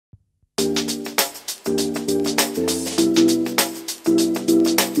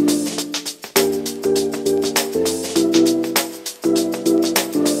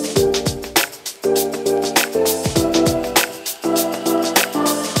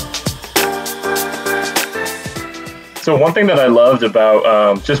So one thing that I loved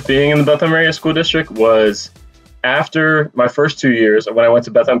about just being in the Bethlehem area school district was after my first 2 years when I went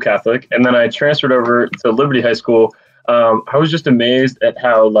to Bethlehem Catholic and then I transferred over to Liberty High School, I was just amazed at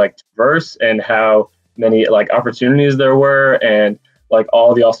how like diverse and how many like opportunities there were and like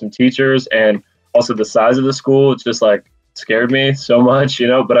all the awesome teachers and also the size of the school just like scared me so much,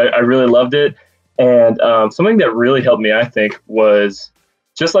 but I really loved it. And something that really helped me, I think, was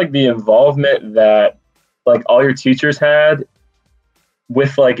just like the involvement that like all your teachers had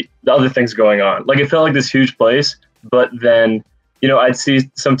with like the other things going on. Like it felt like this huge place, but then, I'd see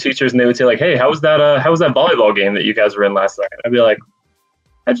some teachers and they would say like, "Hey, how was that volleyball game that you guys were in last night?" I'd be like,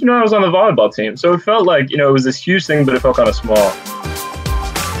 "How'd you know I was on the volleyball team?" So it felt like, it was this huge thing, but it felt kind of small.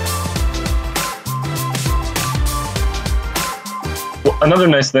 Well, another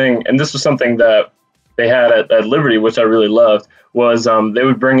nice thing, and this was something that they had at Liberty, which I really loved, was they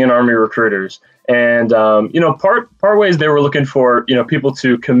would bring in Army recruiters. And, part ways they were looking for, people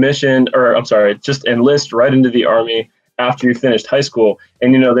to just enlist right into the Army after you finished high school.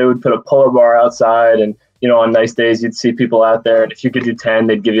 And, they would put a pull-up bar outside and, on nice days, you'd see people out there. And if you could do 10,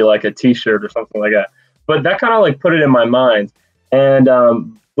 they'd give you like a T-shirt or something like that. But that kind of like put it in my mind. And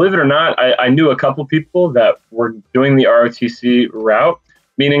believe it or not, I knew a couple people that were doing the ROTC route,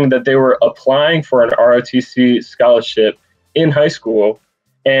 meaning that they were applying for an ROTC scholarship in high school.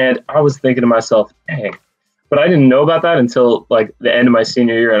 And I was thinking to myself, dang, but I didn't know about that until like the end of my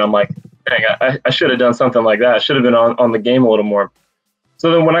senior year. And I'm like, dang, I should have done something like that. I should have been on the game a little more.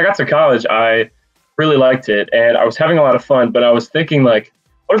 So then when I got to college, I really liked it and I was having a lot of fun, but I was thinking like,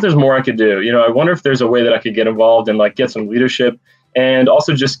 what if there's more I could do? I wonder if there's a way that I could get involved and like get some leadership and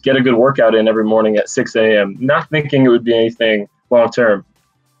also just get a good workout in every morning at 6 a.m., not thinking it would be anything long term.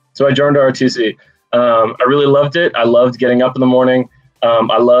 So I joined ROTC. I really loved it. I loved getting up in the morning.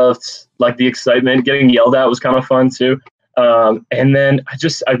 I loved like the excitement. Getting yelled at was kind of fun too. And then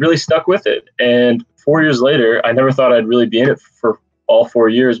I really stuck with it. And 4 years later, I never thought I'd really be in it for all 4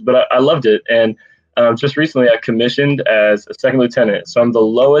 years, but I loved it. And just recently I commissioned as a second lieutenant. So I'm the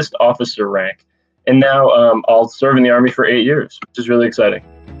lowest officer rank. And now I'll serve in the Army for 8 years, which is really exciting.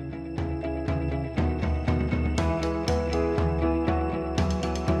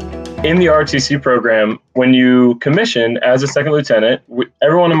 In the ROTC program, when you commission as a second lieutenant,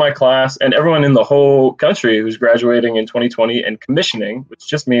 everyone in my class and everyone in the whole country who's graduating in 2020 and commissioning, which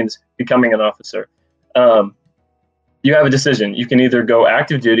just means becoming an officer, you have a decision. You can either go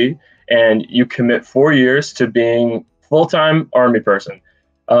active duty and you commit 4 years to being full-time Army person,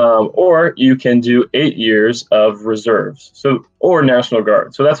 or you can do 8 years of reserves, or National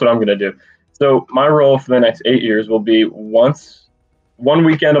Guard. So that's what I'm going to do. So my role for the next 8 years will be one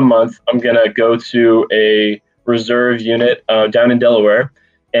weekend a month, I'm going to go to a reserve unit down in Delaware,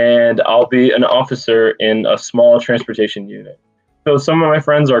 and I'll be an officer in a small transportation unit. So some of my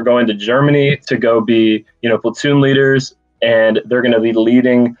friends are going to Germany to go be, platoon leaders, and they're going to be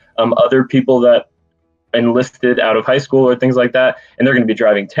leading other people that enlisted out of high school or things like that, and they're going to be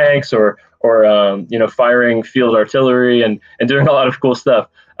driving tanks or firing field artillery and doing a lot of cool stuff.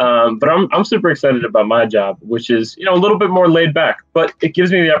 But I'm super excited about my job, which is, a little bit more laid back, but it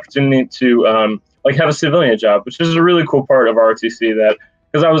gives me the opportunity to have a civilian job, which is a really cool part of ROTC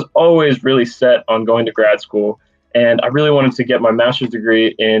because I was always really set on going to grad school and I really wanted to get my master's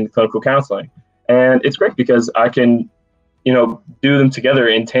degree in clinical counseling. And it's great because I can, do them together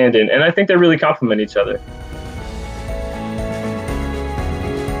in tandem. And I think they really complement each other.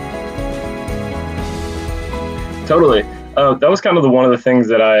 Totally. That was kind of one of the things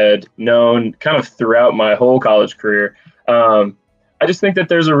that I had known kind of throughout my whole college career. I just think that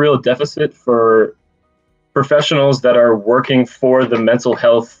there's a real deficit for professionals that are working for the mental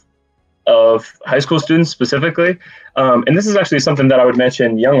health of high school students specifically. And this is actually something that I would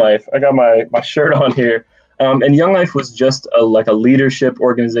mention Young Life. I got my shirt on here. And Young Life was just a leadership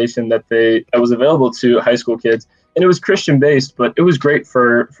organization that was available to high school kids. And it was Christian based, but it was great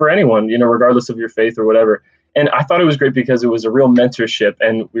for anyone, regardless of your faith or whatever. And I thought it was great because it was a real mentorship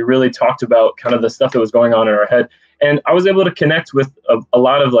and we really talked about kind of the stuff that was going on in our head. And I was able to connect with a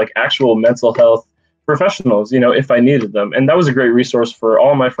lot of actual mental health professionals, if I needed them. And that was a great resource for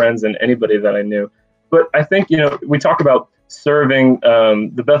all my friends and anybody that I knew. But I think, we talk about serving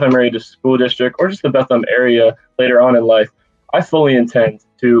the Bethlehem area school district or just the Bethlehem area later on in life. I fully intend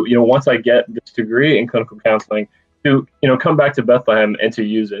to, once I get this degree in clinical counseling, to, come back to Bethlehem and to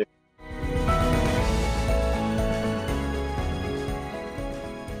use it.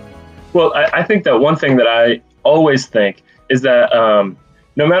 Well, I think that one thing that I always think is that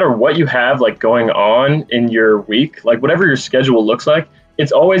no matter what you have going on in your week, whatever your schedule looks like,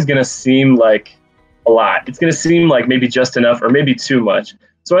 it's always going to seem like a lot. It's going to seem like maybe just enough or maybe too much.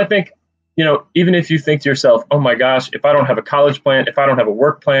 So I think, even if you think to yourself, oh my gosh, if I don't have a college plan, if I don't have a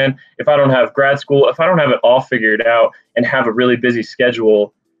work plan, if I don't have grad school, if I don't have it all figured out and have a really busy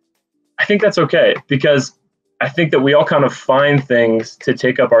schedule, I think that's okay, because I think that we all kind of find things to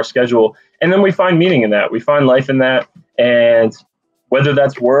take up our schedule, and then we find meaning in that. We find life in that. And whether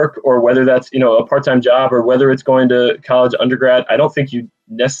that's work or whether that's, a part-time job or whether it's going to college undergrad, I don't think you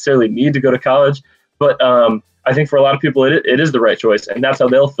necessarily need to go to college. But I think for a lot of people, it is the right choice, and that's how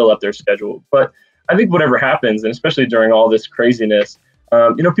they'll fill up their schedule. But I think whatever happens, and especially during all this craziness,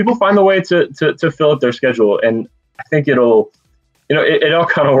 people find the way to fill up their schedule, and I think it all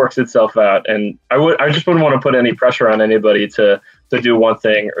kind of works itself out. And I just wouldn't want to put any pressure on anybody to do one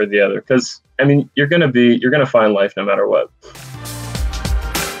thing or the other, because you're gonna find life no matter what.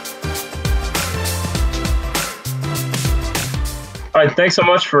 All right, thanks so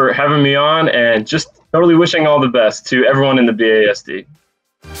much for having me on, and just totally wishing all the best to everyone in the BASD.